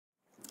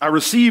I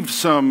received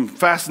some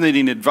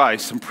fascinating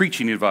advice, some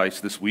preaching advice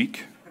this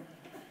week.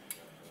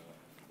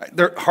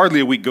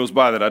 Hardly a week goes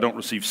by that I don't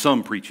receive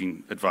some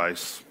preaching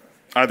advice,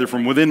 either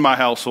from within my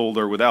household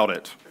or without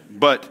it.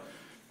 But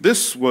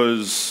this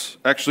was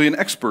actually an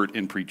expert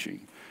in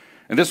preaching,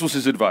 and this was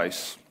his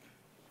advice.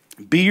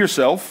 Be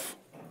yourself,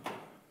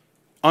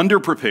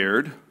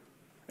 underprepared,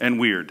 and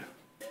weird.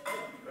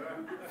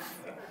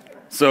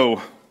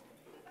 So,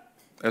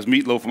 as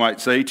Meatloaf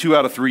might say, 2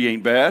 out of 3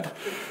 ain't bad.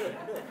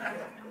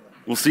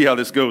 We'll see how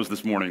this goes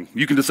this morning.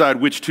 You can decide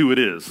which 2 it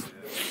is.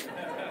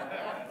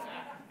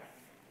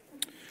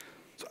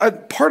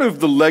 Part of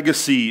the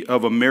legacy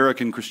of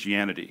American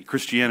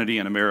Christianity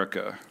in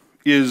America,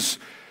 is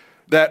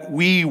that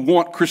we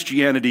want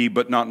Christianity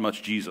but not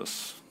much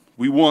Jesus.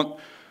 We want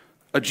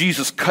a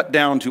Jesus cut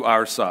down to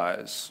our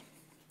size.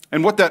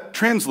 And what that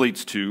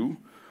translates to,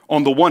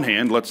 on the one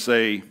hand, let's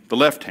say the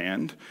left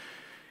hand,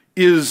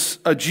 is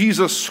a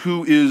Jesus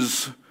who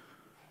is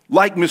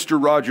like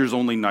Mr. Rogers,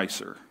 only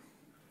nicer.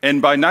 And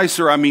by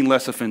nicer, I mean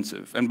less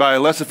offensive. And by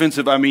less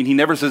offensive, I mean he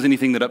never says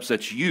anything that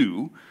upsets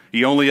you.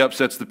 He only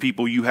upsets the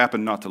people you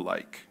happen not to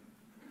like.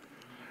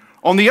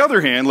 On the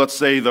other hand, let's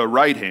say the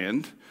right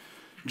hand,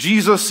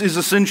 Jesus is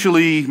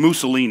essentially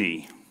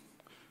Mussolini,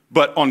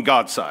 but on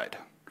God's side.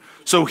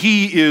 So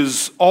he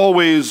is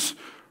always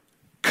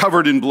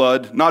covered in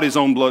blood, not his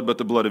own blood, but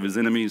the blood of his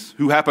enemies,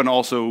 who happen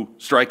also,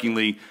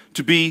 strikingly,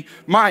 to be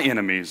my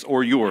enemies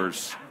or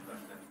yours.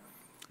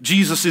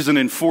 Jesus is an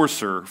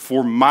enforcer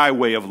for my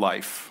way of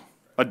life,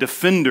 a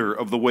defender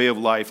of the way of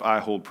life I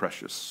hold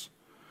precious.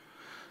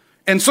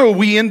 And so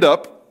we end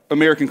up,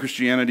 American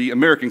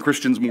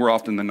Christians more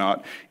often than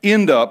not,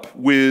 end up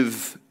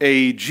with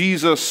a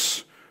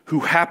Jesus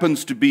who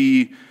happens to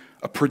be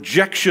a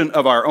projection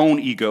of our own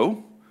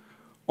ego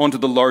onto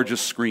the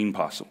largest screen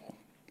possible.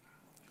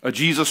 A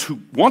Jesus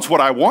who wants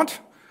what I want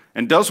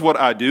and does what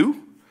I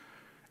do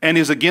and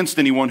is against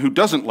anyone who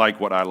doesn't like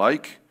what I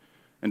like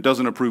and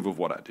doesn't approve of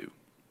what I do.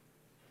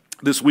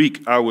 This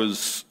week, I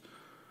was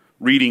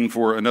reading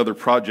for another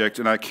project,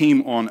 and I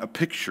came on a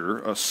picture,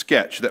 a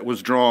sketch that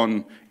was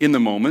drawn in the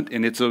moment,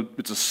 and it's a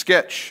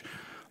sketch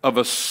of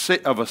a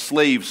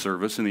slave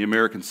service in the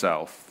American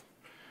South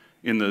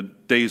in the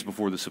days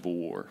before the Civil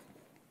War.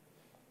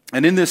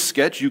 And in this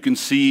sketch, you can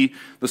see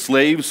the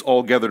slaves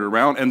all gathered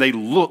around, and they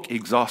look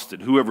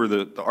exhausted. Whoever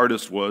the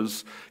artist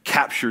was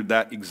captured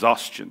that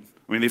exhaustion.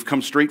 I mean, they've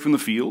come straight from the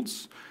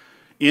fields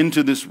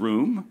into this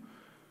room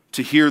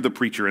to hear the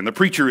preacher. And the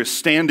preacher is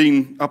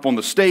standing up on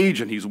the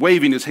stage, and he's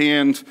waving his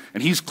hand,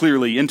 and he's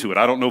clearly into it.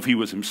 I don't know if he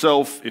was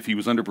himself, if he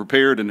was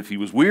underprepared, and if he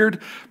was weird,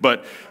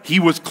 but he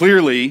was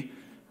clearly,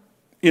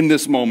 in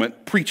this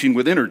moment, preaching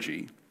with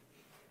energy.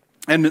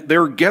 And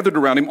they're gathered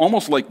around him,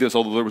 almost like this,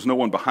 although there was no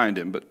one behind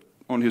him, but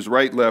on his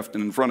right, left,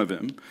 and in front of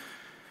him.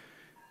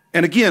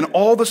 And again,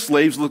 all the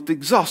slaves looked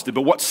exhausted,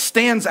 but what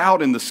stands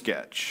out in the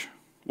sketch,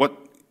 what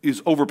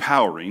is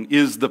overpowering,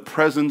 is the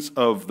presence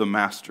of the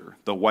master,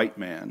 the white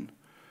man,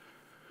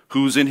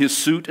 who's in his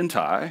suit and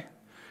tie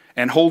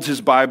and holds his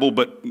Bible,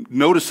 but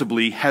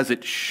noticeably has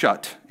it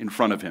shut in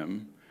front of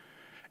him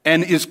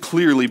and is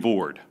clearly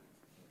bored.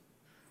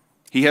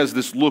 He has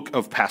this look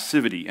of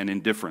passivity and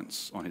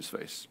indifference on his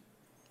face.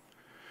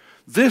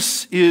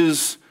 This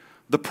is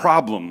the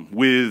problem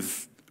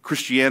with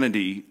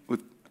Christianity,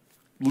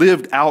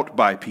 lived out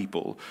by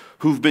people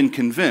who've been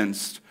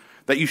convinced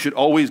that you should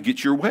always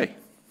get your way.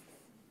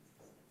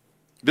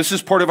 This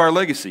is part of our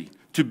legacy.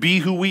 To be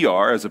who we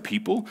are as a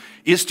people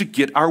is to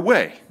get our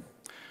way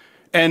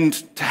and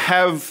to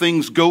have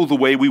things go the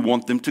way we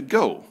want them to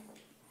go.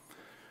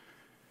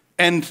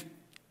 And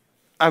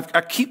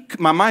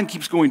my mind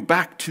keeps going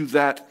back to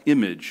that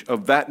image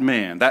of that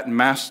man, that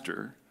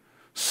master,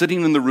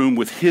 sitting in the room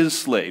with his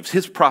slaves,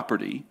 his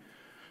property,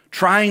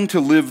 trying to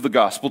live the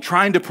gospel,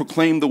 trying to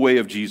proclaim the way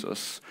of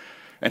Jesus.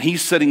 And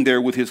he's sitting there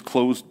with his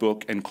closed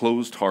book and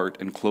closed heart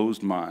and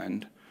closed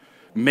mind,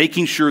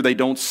 making sure they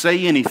don't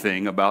say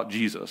anything about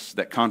Jesus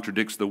that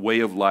contradicts the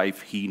way of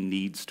life he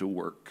needs to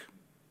work.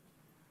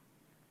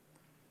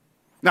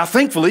 Now,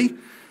 thankfully,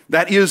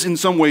 that is in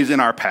some ways in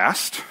our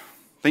past.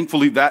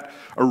 Thankfully, that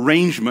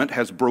arrangement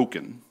has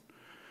broken.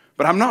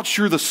 But I'm not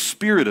sure the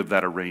spirit of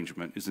that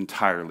arrangement is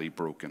entirely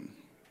broken.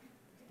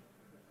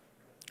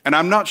 And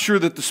I'm not sure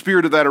that the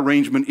spirit of that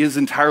arrangement is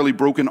entirely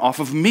broken off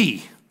of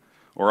me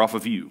or off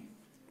of you.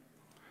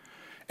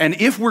 And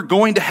if we're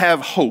going to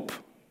have hope,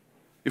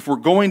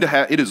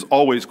 it is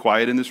always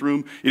quiet in this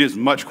room. It is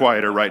much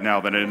quieter right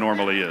now than it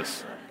normally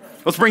is.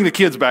 Let's bring the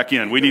kids back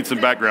in. We need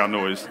some background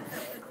noise.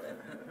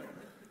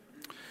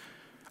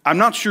 I'm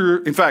not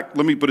sure, in fact,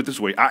 let me put it this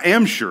way. I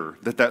am sure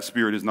that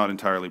spirit is not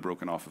entirely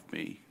broken off of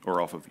me or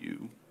off of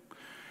you.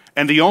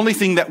 And the only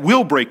thing that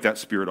will break that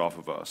spirit off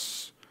of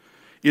us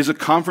is a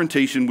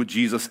confrontation with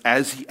Jesus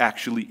as he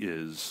actually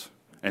is,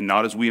 and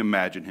not as we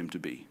imagine him to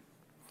be,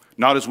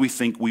 not as we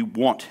think we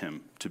want him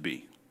to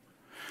be.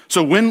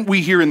 So when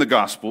we hear in the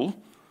gospel,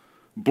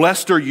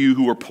 blessed are you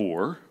who are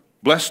poor,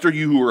 blessed are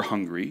you who are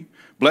hungry,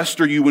 blessed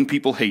are you when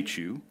people hate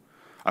you.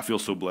 I feel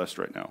so blessed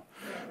right now.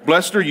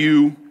 Blessed are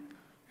you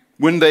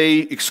when they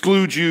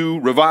exclude you,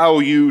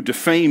 revile you,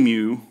 defame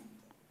you,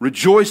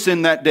 rejoice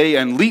in that day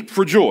and leap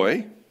for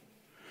joy.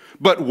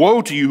 But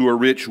woe to you who are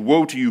rich,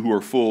 woe to you who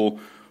are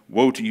full,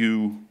 woe to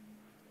you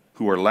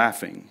who are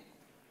laughing.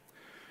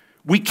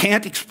 We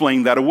can't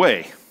explain that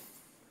away.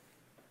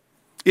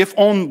 If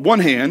on one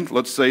hand,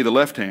 let's say the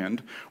left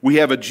hand, we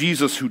have a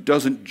Jesus who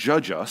doesn't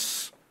judge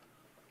us,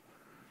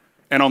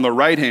 and on the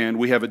right hand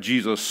we have a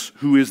Jesus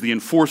who is the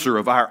enforcer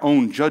of our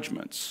own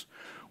judgments,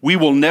 we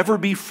will never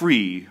be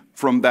free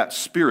from that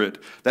spirit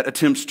that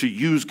attempts to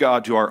use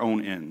God to our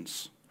own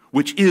ends,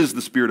 which is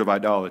the spirit of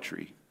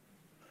idolatry.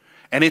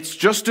 And it's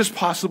just as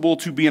possible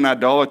to be an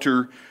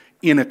idolater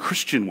in a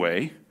Christian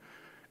way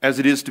as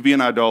it is to be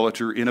an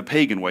idolater in a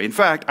pagan way. In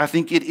fact, I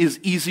think it is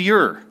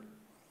easier,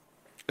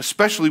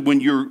 especially when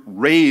you're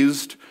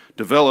raised,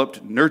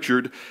 developed,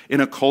 nurtured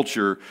in a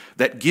culture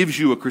that gives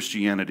you a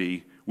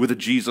Christianity with a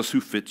Jesus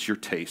who fits your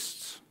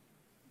tastes.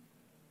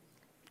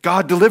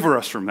 God, deliver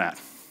us from that.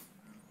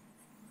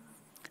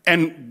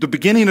 And the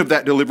beginning of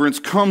that deliverance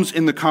comes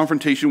in the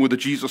confrontation with a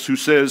Jesus who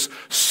says,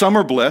 some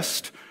are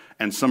blessed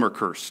and some are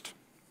cursed.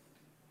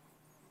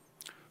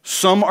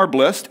 Some are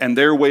blessed and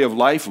their way of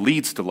life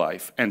leads to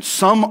life, and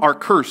some are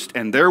cursed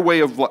and their way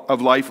of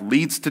life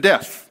leads to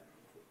death.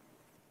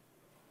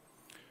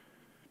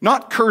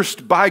 Not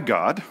cursed by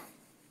God,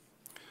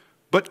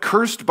 but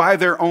cursed by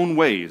their own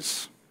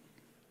ways.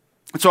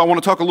 And so I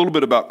want to talk a little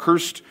bit about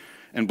cursed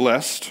and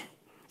blessed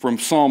from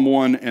Psalm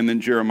 1 and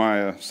then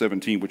Jeremiah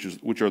 17,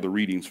 which are the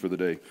readings for the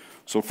day.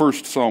 So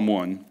first, Psalm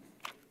 1,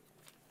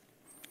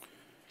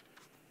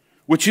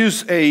 which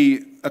is a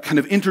kind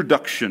of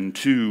introduction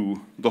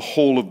to the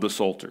whole of the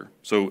Psalter.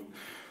 So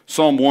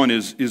Psalm 1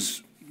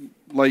 is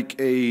like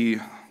a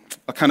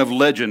kind of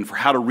legend for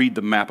how to read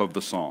the map of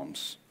the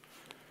Psalms.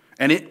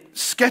 And it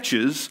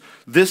sketches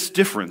this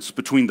difference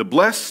between the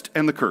blessed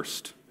and the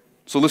cursed.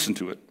 So listen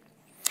to it.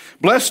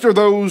 Blessed are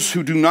those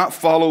who do not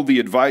follow the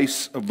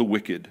advice of the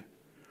wicked,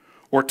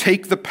 or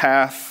take the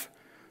path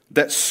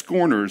that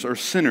scorners or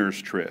sinners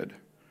tread,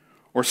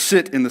 or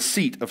sit in the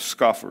seat of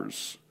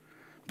scoffers.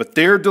 But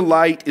their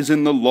delight is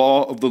in the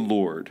law of the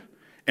Lord,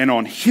 and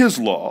on his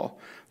law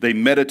they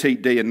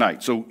meditate day and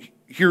night. So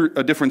here,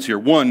 a difference here.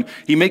 One,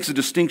 he makes a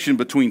distinction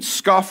between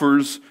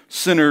scoffers,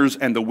 sinners,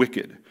 and the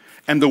wicked.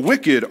 And the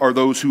wicked are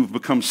those who have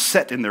become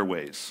set in their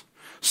ways.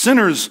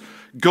 Sinners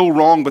go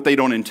wrong, but they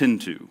don't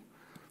intend to.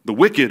 The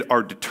wicked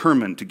are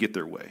determined to get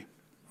their way.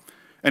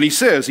 And he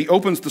says, he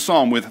opens the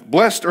psalm with,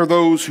 blessed are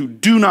those who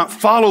do not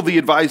follow the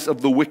advice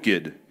of the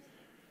wicked,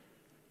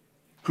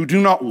 who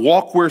do not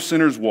walk where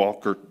sinners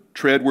walk, or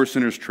tread where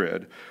sinners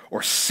tread,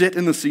 or sit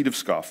in the seat of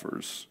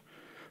scoffers.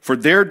 For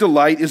their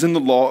delight is in the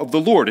law of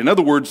the Lord. In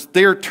other words,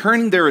 they are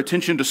turning their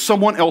attention to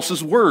someone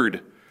else's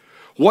word.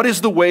 What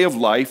is the way of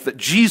life that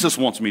Jesus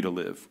wants me to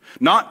live?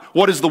 Not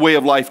what is the way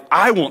of life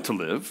I want to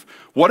live.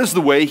 What is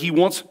the way he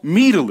wants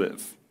me to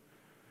live?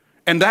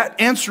 And that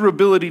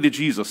answerability to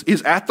Jesus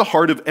is at the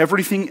heart of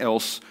everything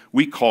else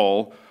we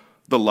call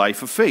the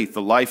life of faith,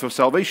 the life of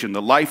salvation,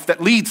 the life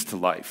that leads to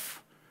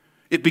life.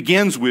 It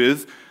begins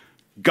with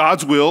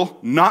God's will,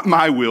 not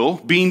my will,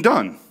 being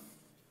done.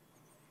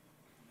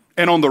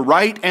 And on the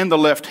right and the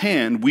left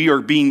hand, we are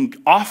being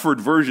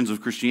offered versions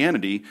of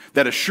Christianity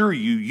that assure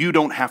you you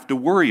don't have to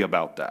worry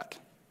about that.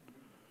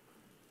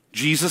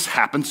 Jesus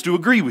happens to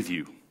agree with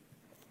you.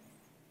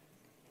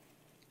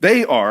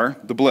 They are,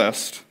 the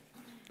blessed,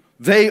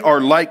 they are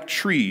like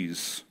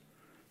trees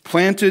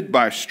planted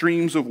by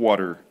streams of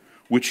water,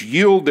 which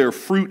yield their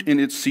fruit in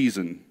its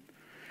season,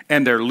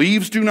 and their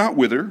leaves do not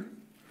wither.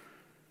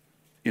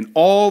 In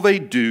all they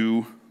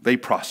do, they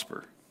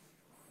prosper.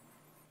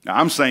 Now,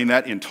 I'm saying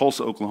that in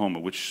Tulsa,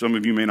 Oklahoma, which some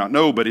of you may not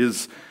know, but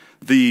is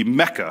the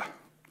mecca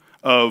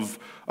of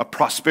a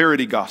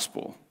prosperity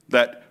gospel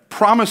that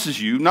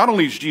promises you, not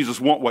only does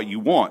Jesus want what you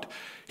want,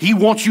 he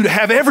wants you to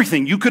have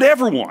everything you could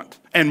ever want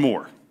and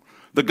more.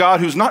 The God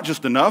who's not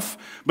just enough,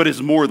 but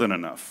is more than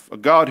enough. A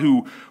God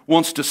who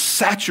wants to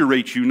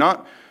saturate you,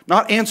 not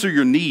answer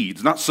your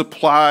needs, not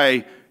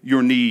supply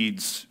your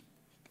needs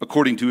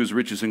according to his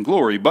riches and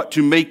glory, but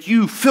to make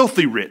you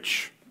filthy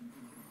rich.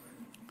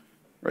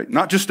 Right?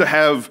 Not just to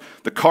have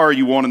the car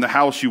you want and the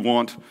house you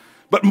want,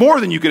 but more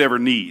than you could ever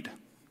need.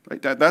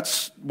 Right?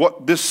 That's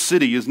what this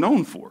city is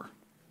known for.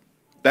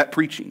 That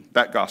preaching,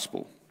 that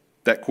gospel,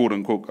 that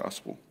quote-unquote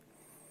gospel.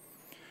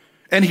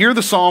 And here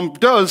the psalm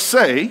does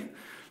say,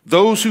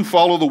 those who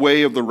follow the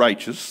way of the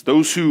righteous,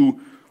 those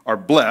who are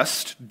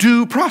blessed,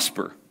 do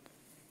prosper.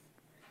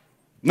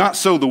 Not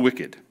so the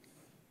wicked.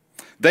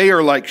 They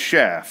are like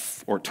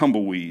chaff or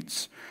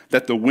tumbleweeds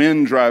that the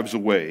wind drives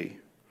away.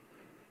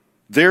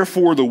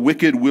 Therefore the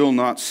wicked will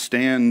not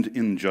stand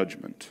in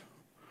judgment,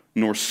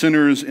 nor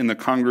sinners in the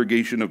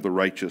congregation of the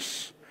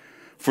righteous.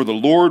 For the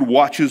Lord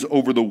watches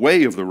over the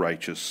way of the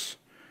righteous,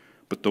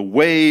 but the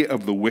way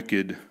of the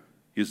wicked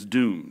is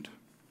doomed.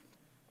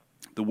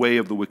 The way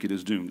of the wicked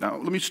is doomed. Now,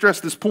 let me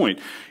stress this point.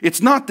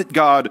 It's not that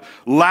God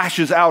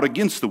lashes out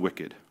against the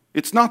wicked.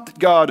 It's not that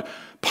God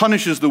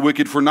punishes the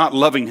wicked for not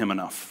loving him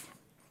enough.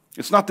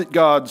 It's not that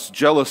God's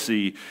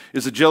jealousy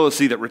is a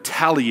jealousy that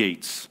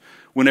retaliates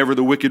whenever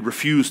the wicked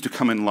refuse to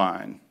come in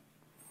line.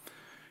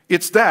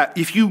 It's that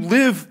if you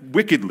live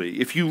wickedly,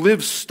 if you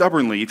live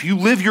stubbornly, if you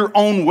live your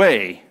own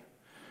way,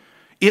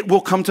 it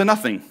will come to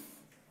nothing,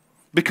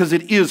 because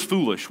it is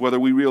foolish, whether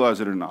we realize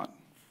it or not.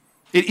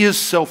 It is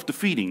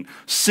self-defeating.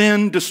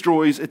 Sin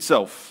destroys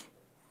itself.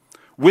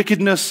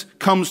 Wickedness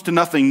comes to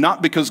nothing,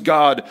 not because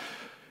God,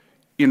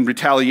 in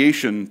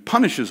retaliation,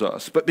 punishes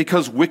us, but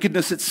because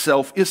wickedness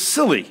itself is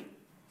silly.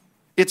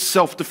 It's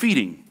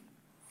self-defeating.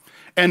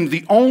 And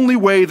the only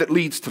way that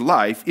leads to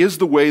life is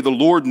the way the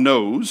Lord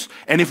knows,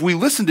 and if we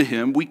listen to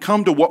him, we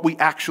come to what we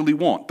actually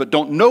want, but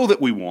don't know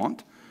that we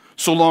want,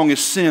 so long as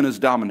sin is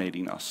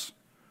dominating us.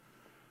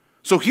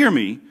 So hear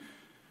me.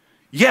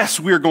 Yes,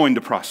 we're going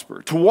to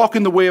prosper. To walk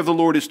in the way of the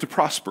Lord is to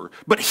prosper,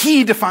 but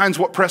he defines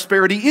what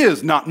prosperity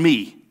is, not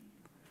me.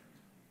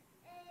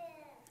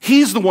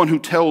 He's the one who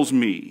tells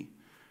me,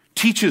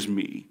 teaches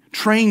me,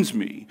 trains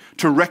me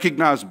to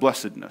recognize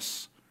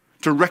blessedness,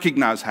 to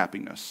recognize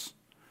happiness.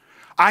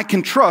 I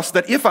can trust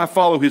that if I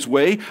follow his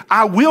way,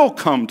 I will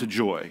come to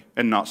joy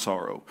and not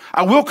sorrow.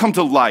 I will come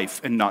to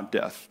life and not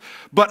death.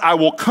 But I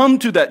will come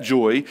to that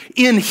joy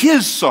in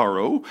his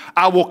sorrow.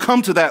 I will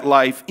come to that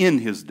life in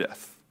his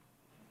death.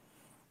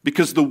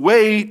 Because the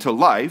way to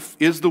life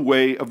is the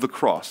way of the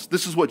cross.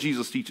 This is what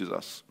Jesus teaches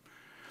us.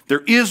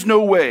 There is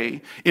no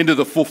way into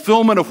the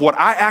fulfillment of what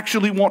I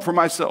actually want for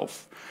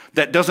myself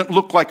that doesn't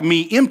look like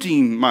me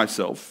emptying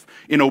myself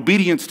in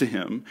obedience to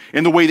him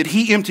in the way that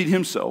he emptied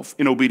himself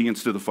in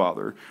obedience to the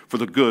Father for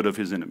the good of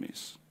his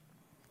enemies.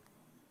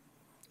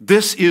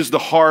 This is the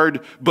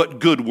hard but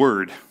good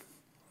word.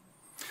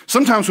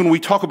 Sometimes when we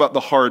talk about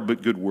the hard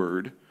but good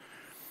word,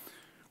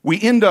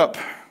 we end up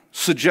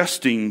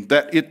suggesting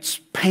that it's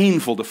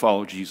painful to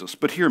follow Jesus.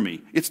 But hear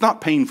me, it's not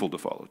painful to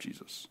follow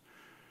Jesus.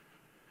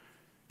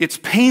 It's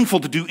painful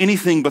to do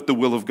anything but the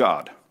will of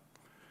God.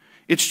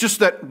 It's just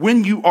that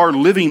when you are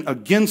living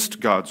against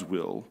God's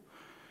will,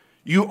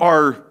 you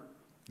are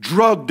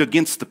drugged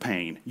against the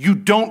pain. You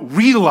don't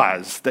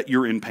realize that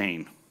you're in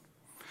pain.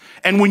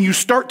 And when you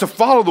start to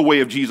follow the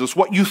way of Jesus,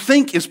 what you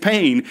think is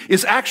pain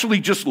is actually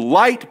just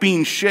light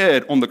being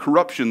shed on the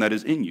corruption that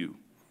is in you.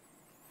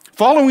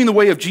 Following the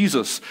way of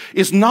Jesus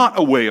is not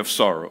a way of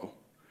sorrow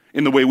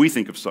in the way we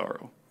think of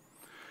sorrow.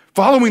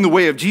 Following the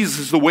way of Jesus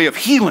is the way of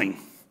healing.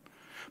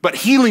 But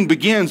healing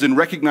begins in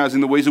recognizing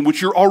the ways in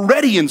which you're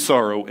already in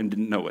sorrow and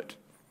didn't know it.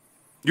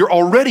 You're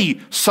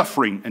already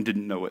suffering and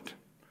didn't know it.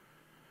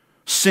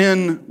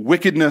 Sin,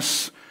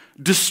 wickedness,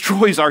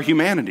 destroys our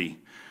humanity.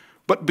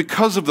 But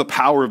because of the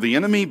power of the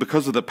enemy,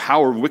 because of the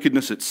power of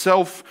wickedness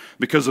itself,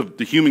 because of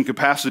the human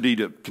capacity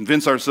to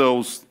convince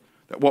ourselves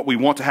that what we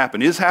want to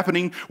happen is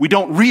happening, we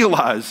don't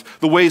realize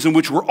the ways in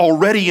which we're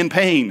already in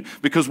pain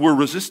because we're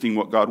resisting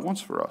what God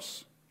wants for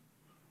us.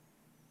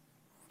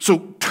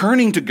 So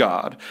turning to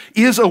God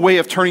is a way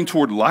of turning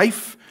toward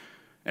life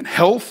and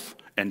health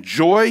and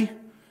joy.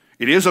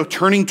 It is a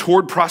turning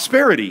toward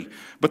prosperity,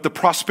 but the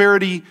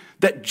prosperity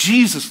that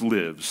Jesus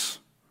lives,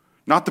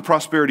 not the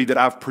prosperity that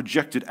I've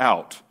projected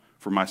out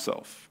for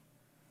myself.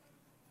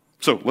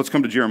 So let's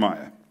come to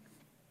Jeremiah.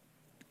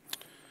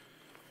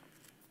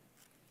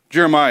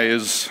 Jeremiah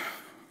is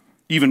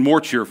even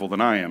more cheerful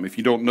than I am. If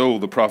you don't know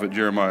the prophet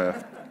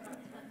Jeremiah,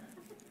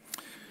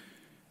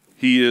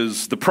 he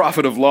is the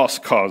prophet of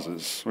lost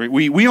causes. Right?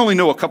 We only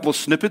know a couple of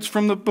snippets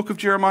from the book of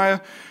Jeremiah,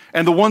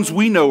 and the ones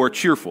we know are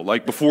cheerful,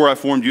 like before I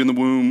formed you in the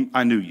womb,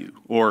 I knew you.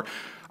 Or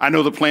I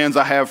know the plans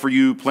I have for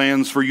you,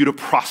 plans for you to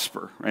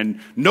prosper, and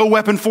no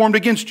weapon formed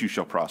against you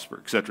shall prosper,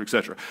 etc.,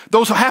 etc.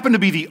 Those happen to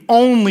be the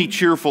only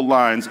cheerful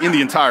lines in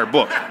the entire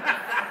book.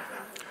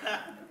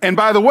 And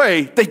by the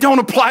way, they don't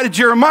apply to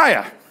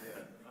Jeremiah.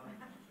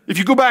 If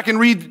you go back and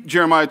read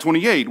Jeremiah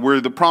 28, where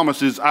the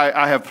promise is,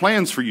 I have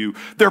plans for you,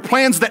 they're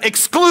plans that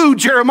exclude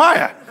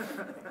Jeremiah.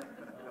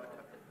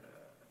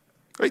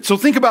 Right? So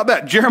think about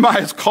that.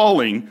 Jeremiah's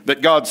calling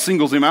that God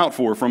singles him out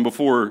for from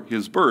before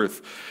his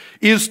birth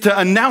is to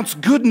announce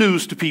good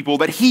news to people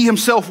that he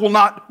himself will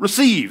not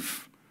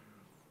receive.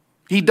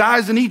 He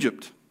dies in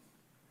Egypt.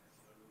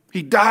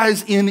 He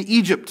dies in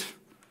Egypt.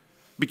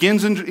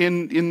 Begins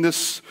in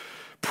this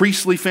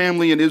priestly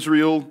family in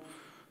Israel,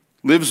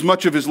 lives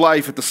much of his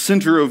life at the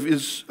center of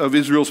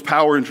Israel's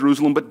power in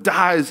Jerusalem, but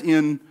dies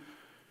in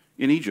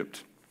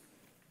Egypt.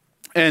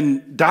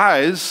 And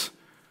dies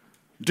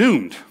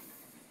doomed.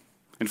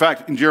 In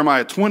fact, in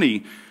Jeremiah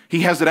 20,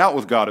 he has it out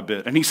with God a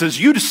bit. And he says,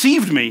 you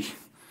deceived me.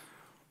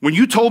 When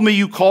you told me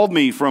you called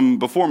me from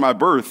before my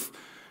birth,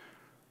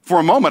 for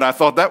a moment I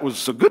thought that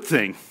was a good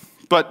thing.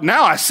 But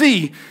now I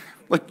see,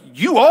 like,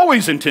 you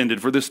always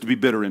intended for this to be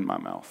bitter in my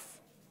mouth.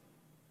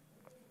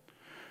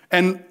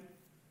 And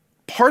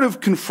part of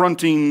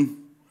confronting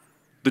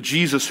the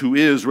Jesus who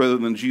is rather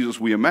than Jesus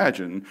we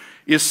imagine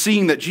is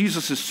seeing that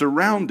Jesus is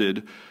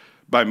surrounded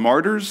by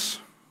martyrs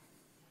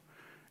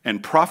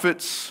and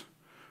prophets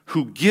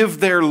who give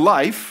their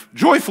life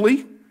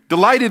joyfully,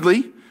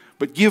 delightedly,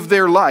 but give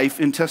their life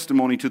in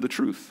testimony to the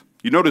truth.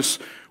 You notice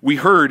we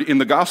heard in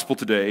the gospel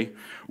today,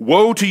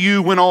 woe to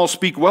you when all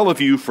speak well of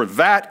you, for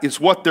that is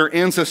what their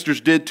ancestors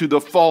did to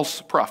the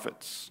false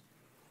prophets.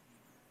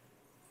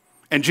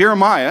 And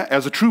Jeremiah,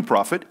 as a true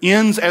prophet,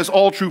 ends as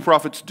all true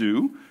prophets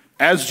do,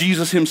 as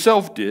Jesus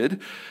himself did,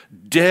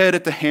 dead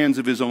at the hands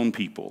of his own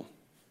people.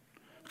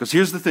 Because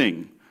here's the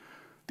thing,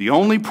 the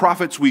only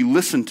prophets we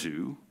listen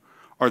to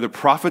are the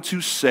prophets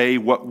who say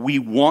what we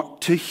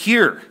want to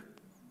hear.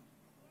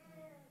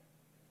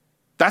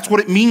 That's what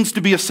it means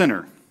to be a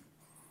sinner.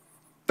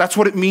 That's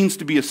what it means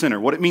to be a sinner.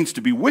 What it means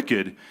to be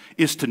wicked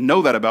is to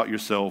know that about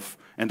yourself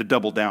and to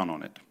double down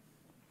on it.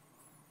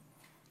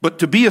 But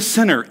to be a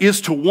sinner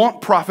is to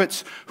want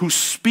prophets who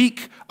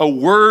speak a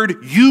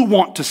word you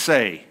want to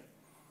say.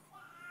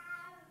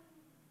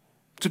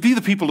 To be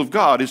the people of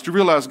God is to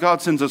realize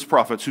God sends us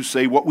prophets who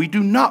say what we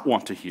do not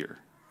want to hear.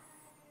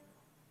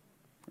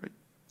 Right?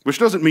 Which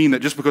doesn't mean that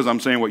just because I'm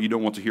saying what you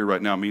don't want to hear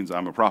right now means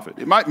I'm a prophet.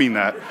 It might mean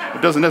that.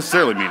 It doesn't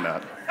necessarily mean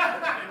that.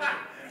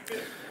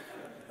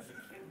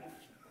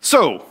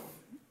 So,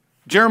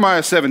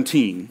 Jeremiah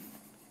 17,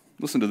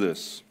 listen to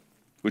this,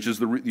 which is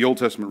the Old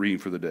Testament reading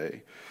for the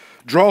day,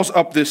 draws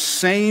up this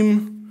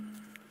same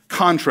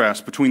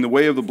contrast between the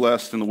way of the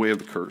blessed and the way of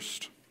the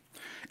cursed.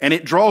 And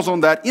it draws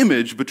on that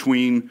image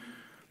between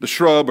the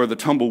shrub or the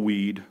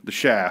tumbleweed, the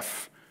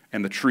chaff,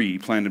 and the tree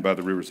planted by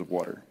the rivers of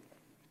water.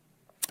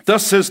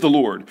 Thus says the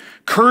Lord,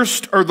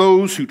 cursed are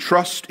those who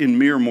trust in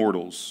mere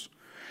mortals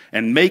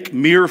and make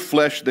mere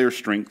flesh their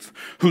strength,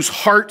 whose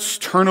hearts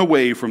turn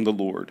away from the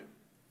Lord.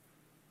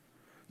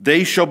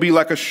 They shall be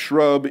like a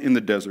shrub in the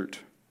desert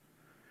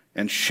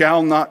and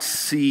shall not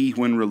see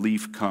when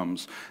relief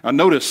comes. Now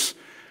notice,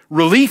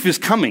 relief is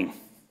coming.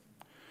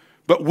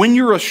 But when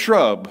you're a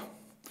shrub,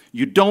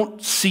 you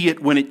don't see it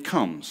when it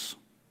comes.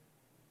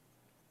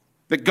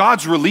 That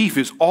God's relief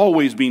is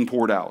always being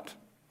poured out.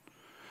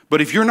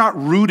 But if you're not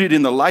rooted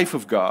in the life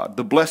of God,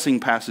 the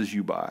blessing passes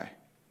you by.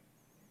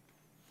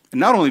 And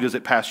not only does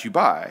it pass you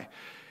by,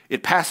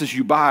 it passes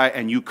you by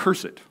and you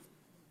curse it.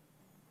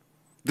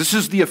 This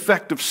is the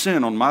effect of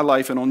sin on my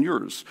life and on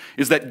yours,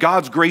 is that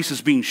God's grace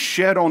is being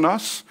shed on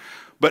us,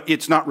 but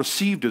it's not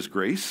received as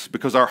grace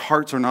because our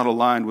hearts are not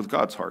aligned with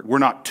God's heart. We're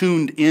not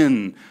tuned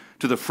in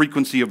to the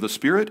frequency of the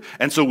Spirit.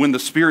 And so when the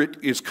Spirit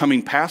is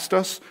coming past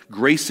us,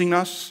 gracing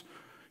us,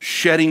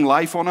 shedding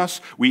life on us,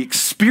 we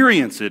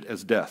experience it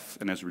as death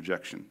and as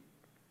rejection.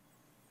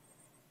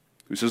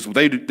 He says,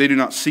 they do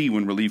not see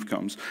when relief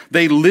comes.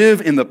 They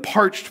live in the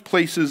parched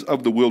places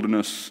of the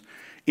wilderness,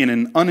 in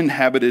an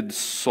uninhabited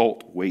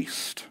salt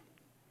waste.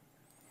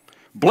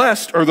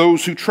 Blessed are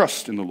those who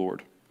trust in the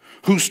Lord,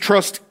 whose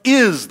trust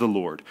is the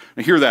Lord.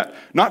 Now hear that.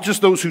 Not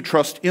just those who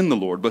trust in the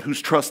Lord, but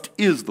whose trust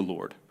is the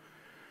Lord.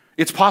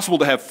 It's possible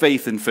to have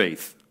faith in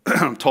faith.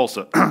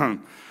 Tulsa.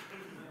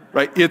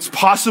 Right? It's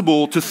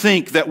possible to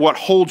think that what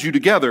holds you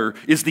together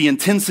is the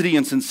intensity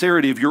and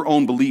sincerity of your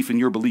own belief in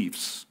your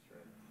beliefs.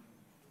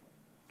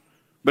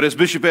 But as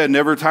Bishop Ed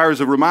never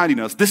tires of reminding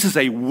us, this is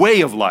a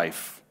way of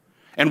life.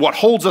 And what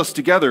holds us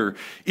together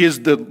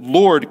is the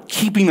Lord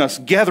keeping us,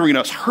 gathering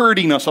us,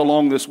 herding us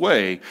along this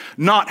way,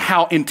 not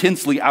how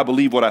intensely I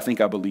believe what I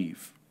think I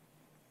believe.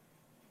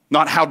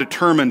 Not how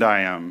determined I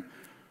am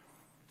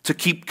to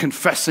keep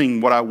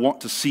confessing what I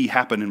want to see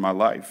happen in my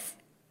life.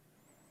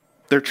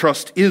 Their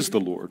trust is the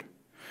Lord.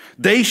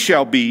 They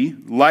shall be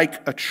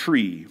like a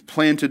tree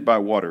planted by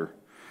water,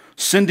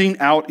 sending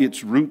out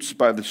its roots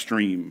by the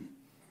stream.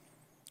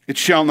 It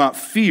shall not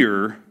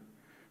fear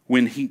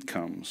when heat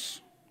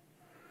comes,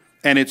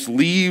 and its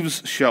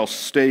leaves shall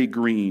stay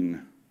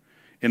green.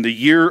 In the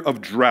year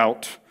of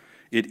drought,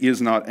 it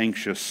is not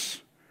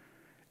anxious,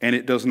 and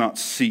it does not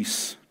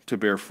cease to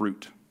bear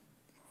fruit.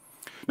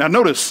 Now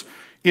notice,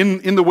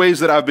 in the ways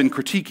that I've been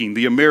critiquing,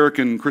 the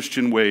American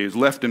Christian ways,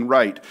 left and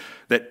right,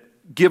 that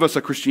give us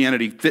a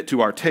Christianity fit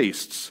to our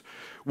tastes,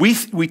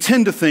 we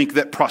tend to think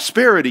that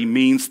prosperity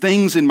means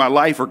things in my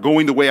life are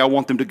going the way I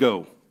want them to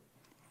go.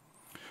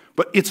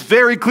 But it's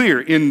very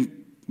clear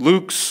in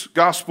Luke's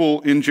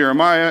gospel, in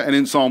Jeremiah, and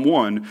in Psalm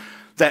 1,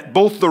 that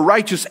both the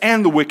righteous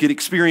and the wicked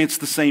experience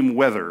the same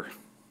weather.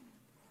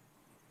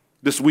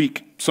 This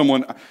week,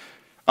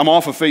 I'm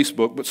off of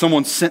Facebook, but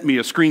someone sent me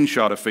a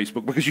screenshot of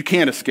Facebook because you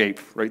can't escape,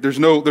 right? There's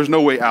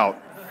no way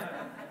out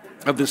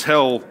of this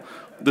hell,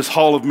 this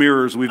hall of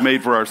mirrors we've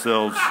made for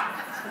ourselves.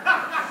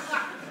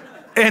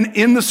 And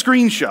in the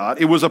screenshot,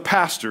 it was a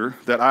pastor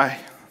that I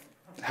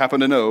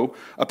happen to know,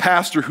 a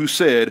pastor who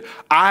said,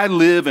 I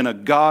live in a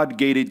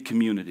God-gated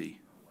community.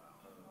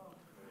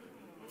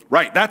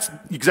 Right, that's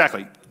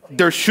exactly.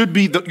 There should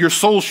be, your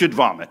soul should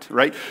vomit,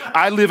 right?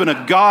 I live in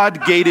a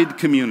God-gated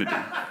community.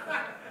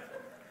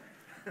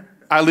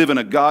 I live in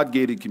a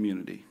God-gated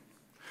community.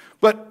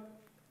 But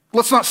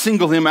let's not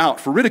single him out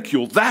for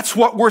ridicule. That's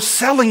what we're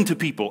selling to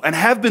people and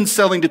have been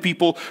selling to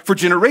people for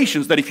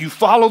generations, that if you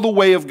follow the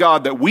way of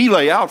God that we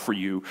lay out for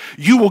you,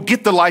 you will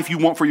get the life you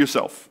want for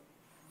yourself.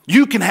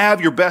 You can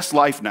have your best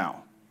life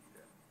now.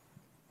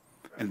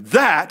 And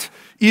that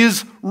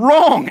is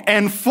wrong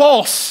and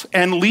false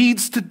and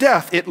leads to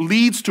death. It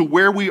leads to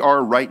where we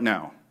are right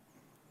now.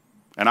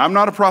 And I'm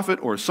not a prophet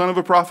or a son of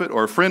a prophet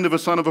or a friend of a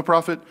son of a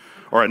prophet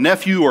or a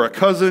nephew or a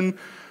cousin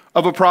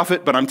of a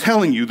prophet, but I'm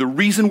telling you, the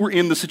reason we're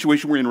in the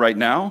situation we're in right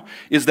now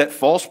is that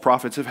false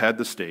prophets have had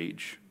the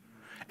stage.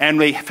 And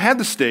they have had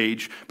the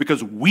stage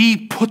because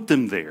we put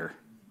them there.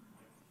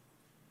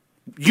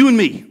 You and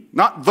me,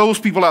 not those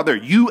people out there.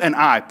 You and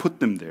I put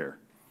them there.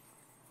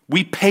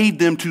 We paid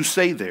them to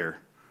say there,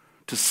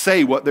 to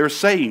say what they're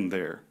saying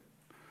there.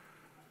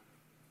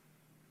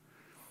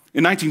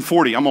 In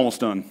 1940, I'm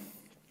almost done.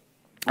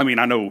 I mean,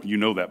 I know you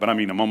know that, but I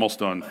mean, I'm almost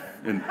done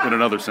in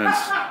another sense.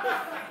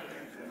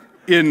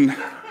 In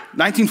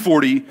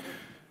 1940,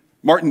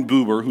 Martin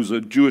Buber, who's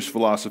a Jewish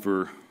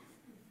philosopher,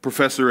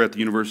 professor at the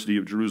University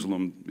of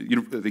Jerusalem,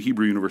 the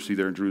Hebrew University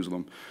there in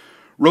Jerusalem,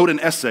 wrote an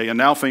essay, a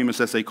now famous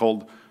essay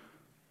called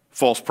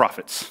False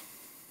Prophets.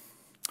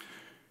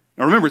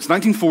 Now remember, it's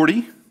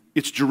 1940,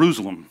 it's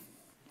Jerusalem.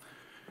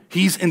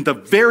 He's in the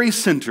very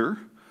center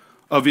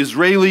of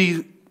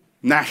Israeli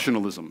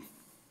nationalism,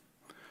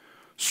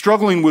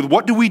 struggling with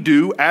what do we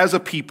do as a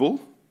people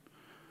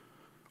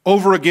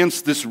over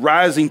against this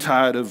rising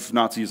tide of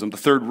Nazism. The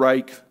Third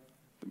Reich,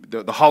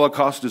 the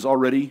Holocaust is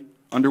already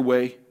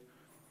underway.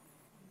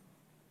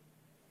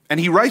 And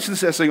he writes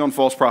this essay on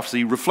false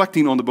prophecy,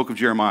 reflecting on the book of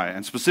Jeremiah,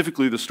 and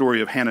specifically the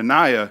story of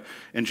Hananiah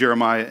and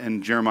Jeremiah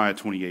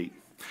 28.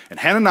 And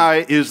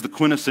Hananiah is the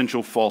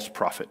quintessential false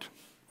prophet.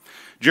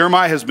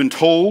 Jeremiah has been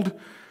told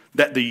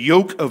that the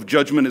yoke of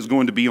judgment is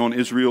going to be on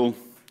Israel,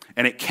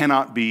 and it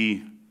cannot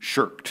be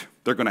shirked.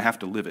 They're going to have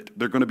to live it.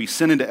 They're going to be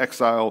sent into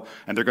exile,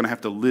 and they're going to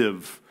have to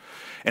live.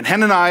 And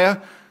Hananiah,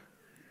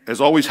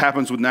 as always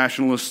happens with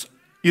nationalists,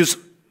 is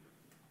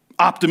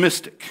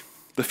optimistic.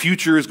 The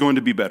future is going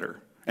to be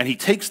better. And he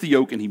takes the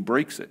yoke and he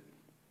breaks it.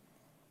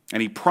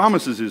 And he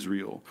promises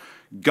Israel,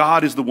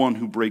 God is the one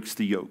who breaks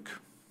the yoke,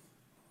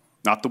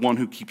 not the one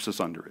who keeps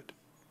us under it.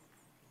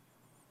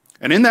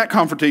 And in that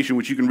confrontation,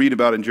 which you can read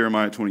about in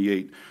Jeremiah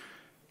 28,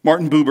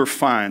 Martin Buber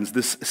finds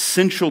this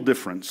essential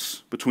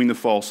difference between the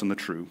false and the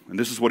true. And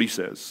this is what he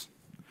says.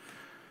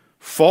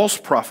 False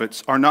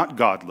prophets are not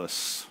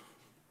godless.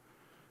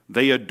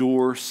 They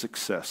adore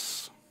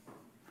success.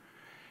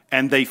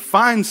 And they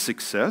find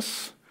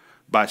success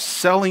by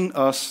selling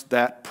us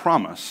that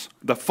promise,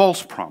 the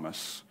false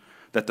promise,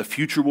 that the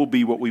future will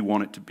be what we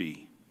want it to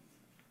be.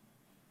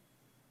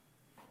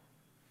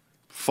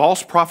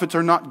 False prophets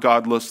are not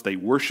godless. They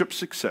worship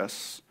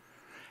success.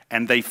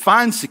 And they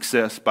find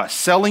success by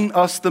selling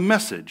us the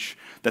message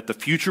that the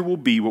future will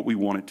be what we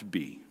want it to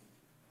be.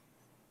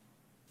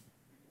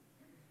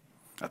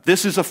 Now,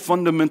 this is a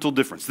fundamental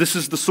difference. This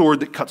is the sword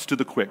that cuts to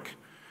the quick.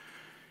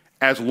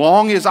 As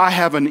long as I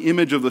have an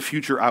image of the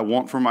future I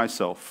want for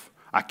myself,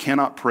 I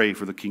cannot pray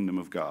for the kingdom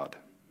of God.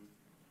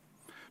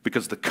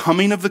 Because the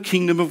coming of the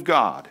kingdom of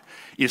God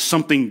is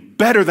something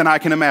better than I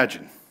can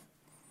imagine.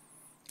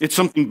 It's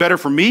something better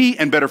for me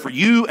and better for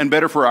you and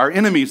better for our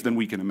enemies than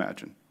we can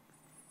imagine.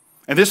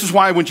 And this is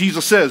why when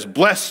Jesus says,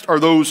 blessed are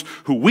those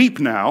who weep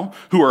now,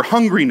 who are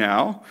hungry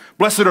now,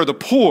 blessed are the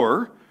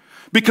poor,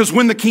 because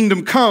when the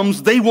kingdom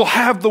comes, they will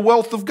have the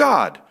wealth of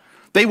God.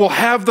 They will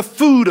have the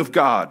food of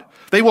God.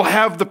 They will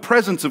have the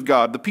presence of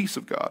God, the peace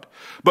of God.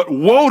 But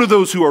woe to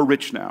those who are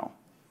rich now.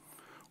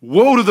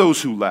 Woe to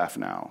those who laugh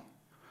now.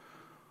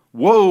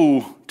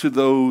 Woe to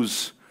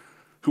those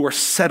who are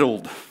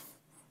settled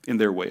in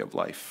their way of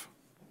life.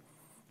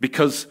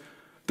 Because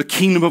the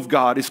kingdom of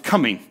God is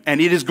coming,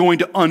 and it is going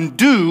to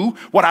undo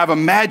what I've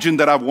imagined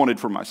that I've wanted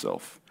for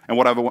myself and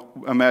what I've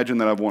imagined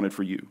that I've wanted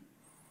for you.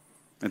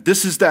 And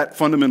this is that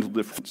fundamental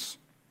difference.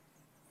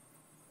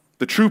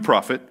 The true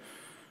prophet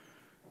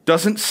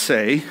doesn't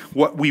say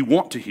what we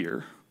want to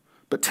hear,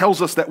 but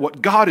tells us that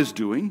what God is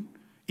doing,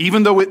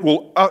 even though it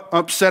will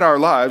upset our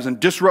lives and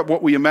disrupt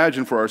what we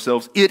imagine for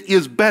ourselves, it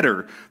is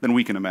better than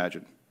we can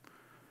imagine.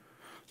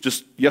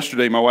 Just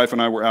yesterday, my wife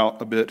and I were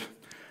out a bit,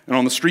 and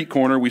on the street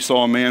corner, we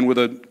saw a man with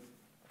a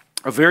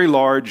very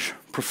large,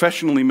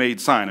 professionally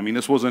made sign. I mean,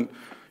 this wasn't,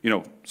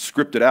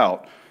 scripted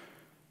out.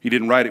 He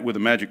didn't write it with a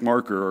magic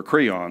marker or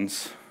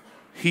crayons.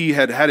 He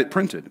had it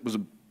printed. It was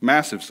a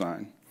massive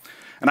sign.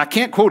 And I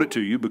can't quote it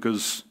to you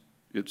because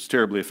it's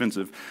terribly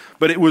offensive,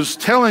 but it was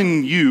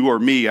telling you, or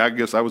me, I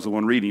guess I was the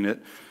one reading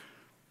it,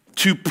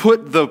 to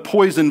put the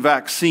poison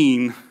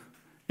vaccine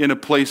in a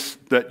place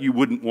that you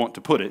wouldn't want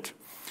to put it.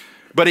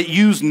 But it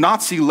used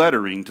Nazi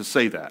lettering to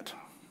say that.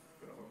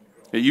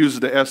 It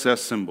used the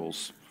SS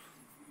symbols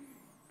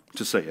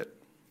to say it.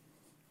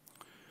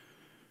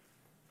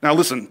 Now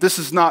listen, this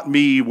is not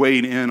me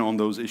weighing in on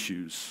those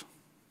issues.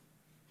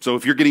 So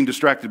if you're getting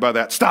distracted by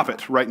that, stop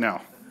it right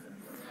now.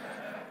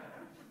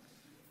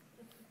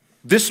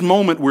 This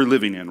moment we're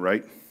living in,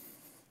 right?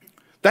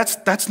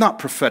 That's not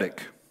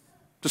prophetic.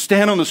 To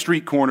stand on the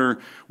street corner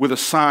with a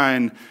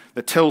sign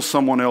that tells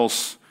someone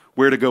else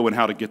where to go and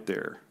how to get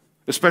there,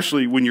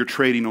 especially when you're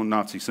trading on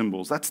Nazi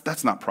symbols,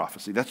 that's not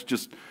prophecy. That's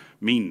just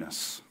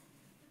meanness.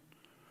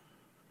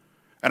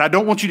 And I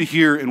don't want you to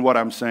hear in what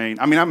I'm saying.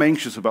 I mean, I'm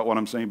anxious about what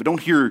I'm saying, but don't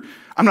hear,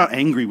 I'm not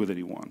angry with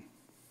anyone.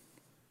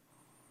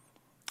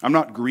 I'm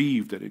not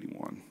grieved at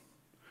anyone.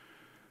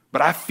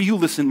 But I feel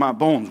this in my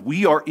bones.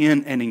 We are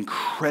in an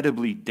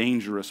incredibly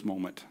dangerous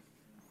moment.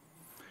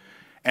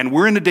 And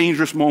we're in a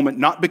dangerous moment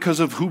not because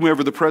of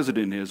whomever the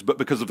president is, but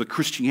because of the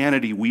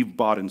Christianity we've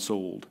bought and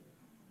sold.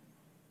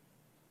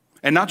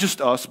 And not just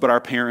us, but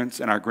our parents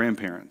and our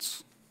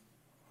grandparents.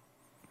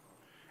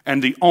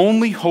 And the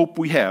only hope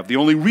we have, the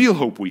only real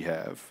hope we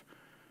have,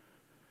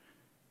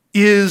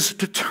 is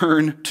to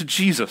turn to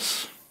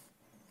Jesus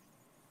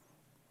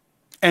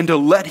and to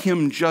let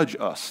him judge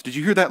us. Did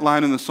you hear that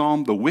line in the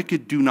psalm? The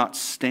wicked do not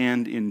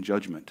stand in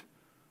judgment.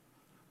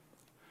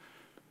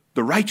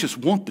 The righteous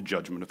want the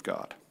judgment of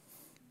God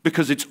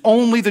because it's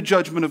only the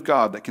judgment of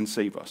God that can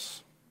save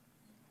us.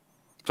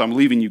 So I'm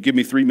leaving you. Give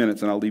me 3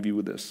 minutes and I'll leave you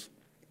with this.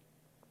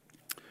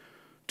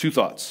 2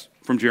 thoughts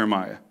from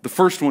Jeremiah. The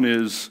first one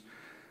is,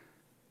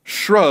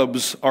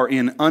 shrubs are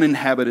in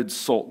uninhabited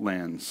salt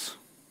lands.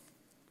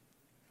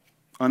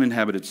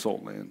 Uninhabited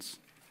salt lands.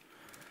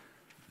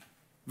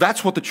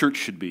 That's what the church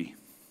should be,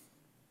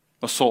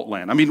 a salt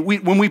land. I mean,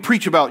 when we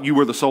preach about you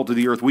are the salt of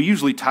the earth, we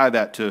usually tie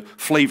that to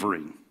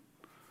flavoring,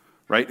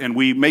 right? And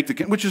we make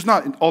which is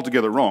not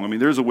altogether wrong. I mean,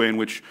 there's a way in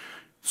which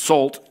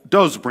salt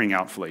does bring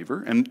out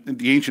flavor, and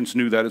the ancients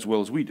knew that as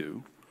well as we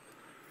do.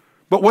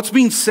 But what's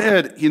being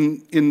said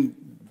in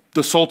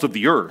the salt of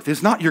the earth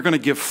is not you're going to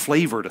give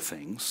flavor to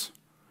things,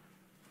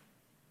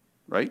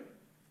 right?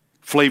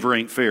 Flavor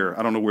ain't fair.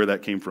 I don't know where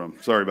that came from.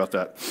 Sorry about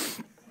that.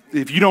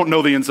 If you don't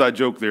know the inside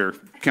joke there,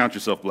 count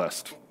yourself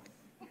blessed.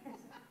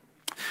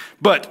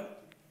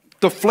 But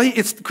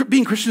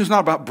being Christian is not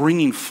about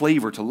bringing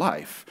flavor to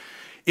life.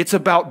 It's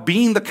about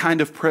being the kind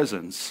of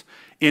presence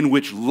in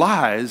which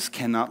lies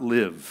cannot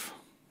live.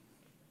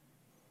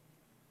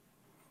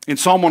 In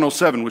Psalm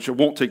 107, which I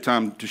won't take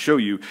time to show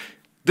you,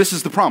 this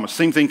is the promise.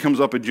 Same thing comes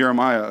up in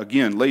Jeremiah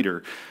again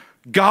later.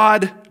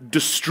 God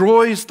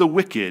destroys the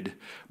wicked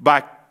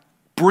by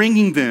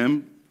planting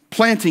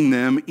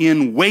them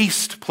in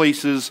waste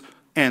places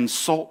and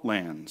salt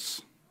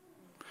lands.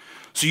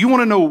 So you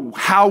want to know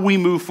how we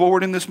move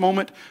forward in this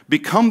moment?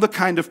 Become the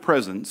kind of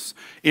presence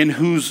in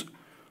whose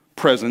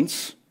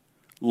presence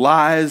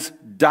lies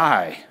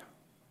die.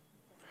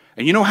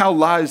 And you know how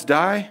lies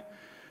die?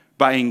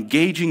 By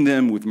engaging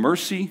them with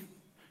mercy,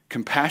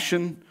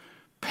 compassion,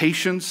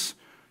 patience,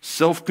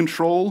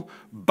 self-control,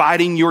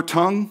 biting your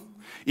tongue.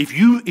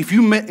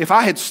 If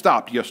I had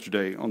stopped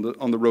yesterday on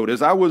the road,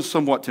 as I was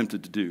somewhat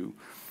tempted to do,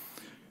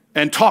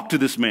 and talked to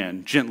this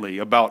man gently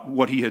about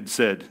what he had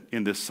said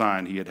in this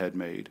sign he had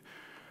made,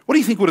 what do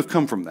you think would have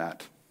come from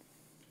that?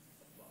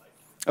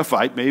 A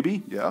fight,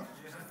 maybe, yeah.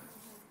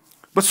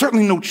 But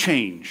certainly no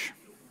change.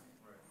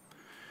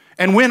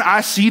 And when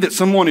I see that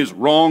someone is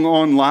wrong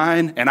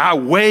online and I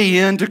weigh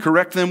in to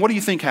correct them, what do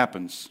you think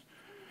happens?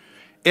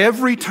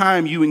 Every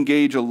time you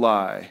engage a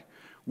lie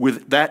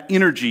with that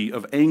energy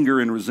of anger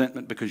and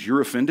resentment because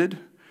you're offended,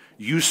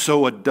 you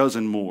sow a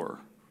dozen more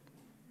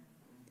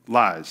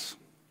lies.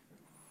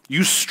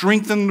 You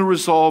strengthen the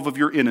resolve of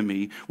your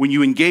enemy when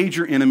you engage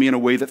your enemy in a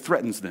way that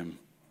threatens them.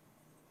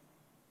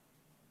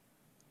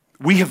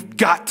 We have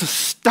got to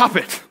stop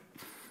it.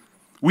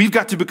 We've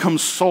got to become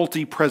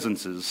salty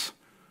presences.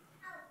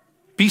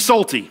 Be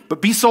salty,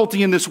 but be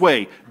salty in this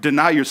way.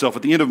 Deny yourself.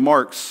 At the end of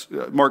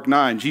Mark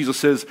 9, Jesus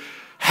says,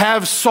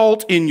 have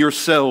salt in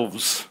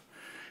yourselves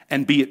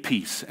and be at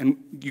peace. And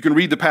you can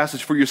read the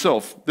passage for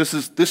yourself. This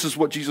is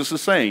what Jesus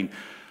is saying.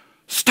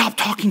 Stop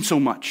talking so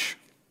much.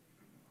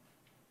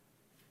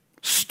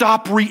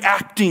 Stop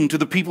reacting to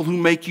the people who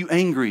make you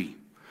angry.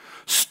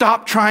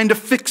 Stop trying to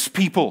fix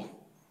people.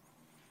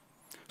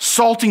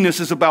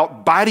 Saltiness is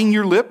about biting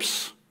your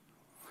lips,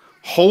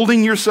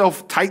 holding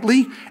yourself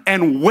tightly,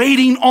 and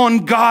waiting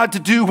on God to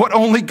do what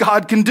only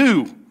God can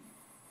do.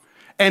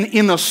 And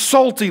in a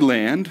salty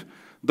land,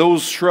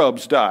 those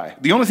shrubs die.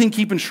 The only thing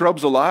keeping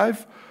shrubs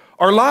alive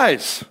are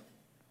lies.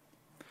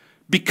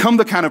 Become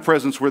the kind of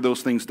presence where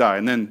those things die.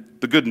 And then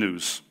the good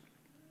news.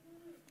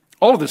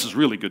 All of this is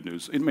really good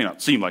news. It may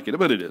not seem like it,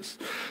 but it is.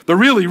 The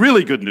really,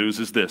 really good news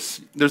is this.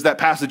 There's that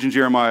passage in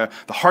Jeremiah,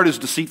 the heart is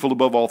deceitful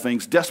above all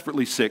things,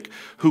 desperately sick.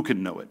 Who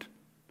can know it?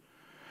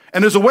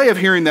 And there's a way of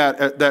hearing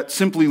that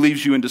simply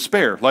leaves you in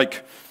despair.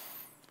 Like,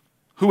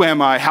 who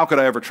am I? How could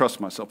I ever trust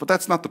myself? But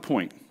that's not the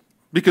point.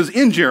 Because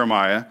in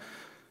Jeremiah,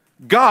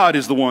 God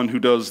is the one who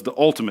does the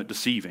ultimate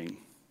deceiving.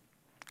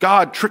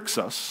 God tricks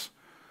us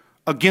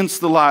against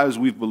the lies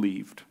we've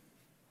believed.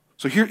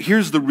 So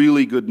here's the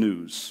really good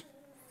news.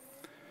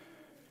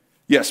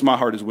 Yes, my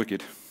heart is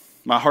wicked.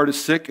 My heart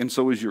is sick, and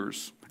so is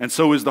yours. And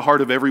so is the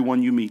heart of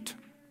everyone you meet.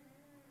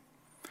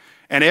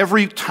 And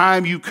every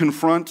time you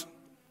confront,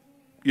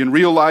 in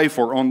real life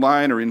or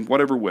online or in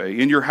whatever way,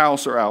 in your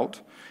house or out,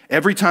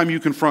 every time you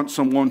confront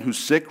someone who's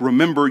sick,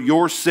 remember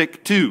you're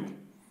sick too.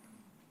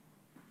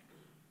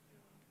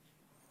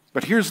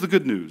 But here's the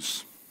good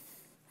news.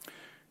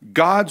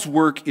 God's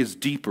work is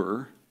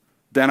deeper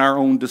than our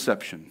own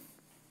deception.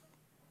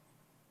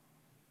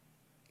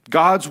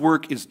 God's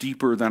work is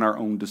deeper than our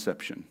own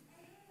deception.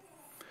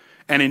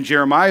 And in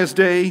Jeremiah's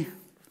day,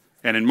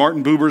 and in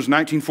Martin Buber's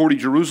 1940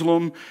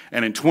 Jerusalem,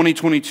 and in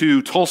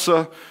 2022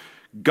 Tulsa,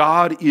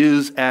 God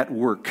is at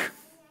work.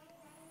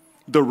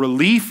 The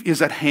relief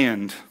is at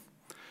hand.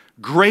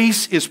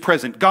 Grace is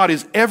present. God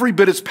is every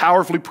bit as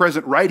powerfully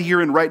present right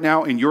here and right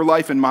now in your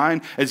life and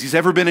mine as he's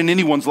ever been in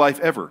anyone's life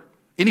ever,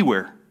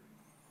 anywhere.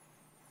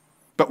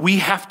 But we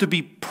have to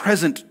be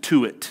present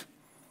to it.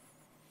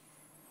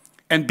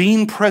 And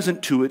being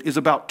present to it is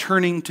about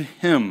turning to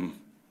Him,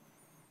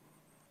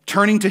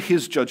 turning to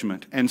His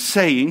judgment and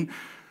saying,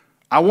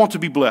 I want to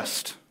be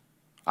blessed.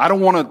 I don't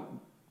want a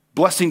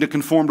blessing to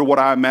conform to what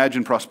I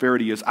imagine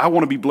prosperity is. I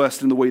want to be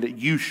blessed in the way that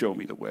you show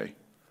me the way.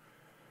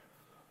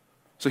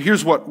 So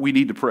here's what we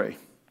need to pray.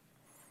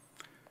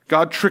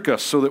 God, trick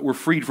us so that we're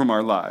freed from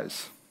our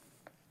lies.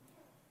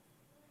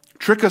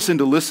 Trick us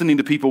into listening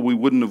to people we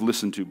wouldn't have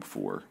listened to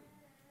before.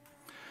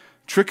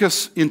 Trick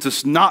us into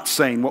not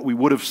saying what we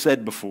would have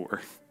said before.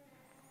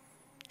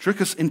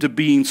 Trick us into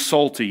being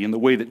salty in the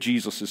way that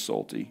Jesus is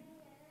salty.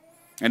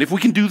 And if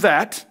we can do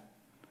that,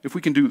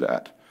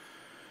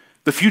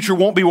 the future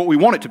won't be what we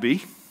want it to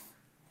be.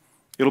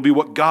 It'll be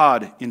what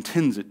God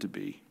intends it to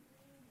be.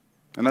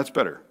 And that's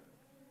better.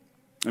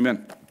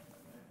 Amen.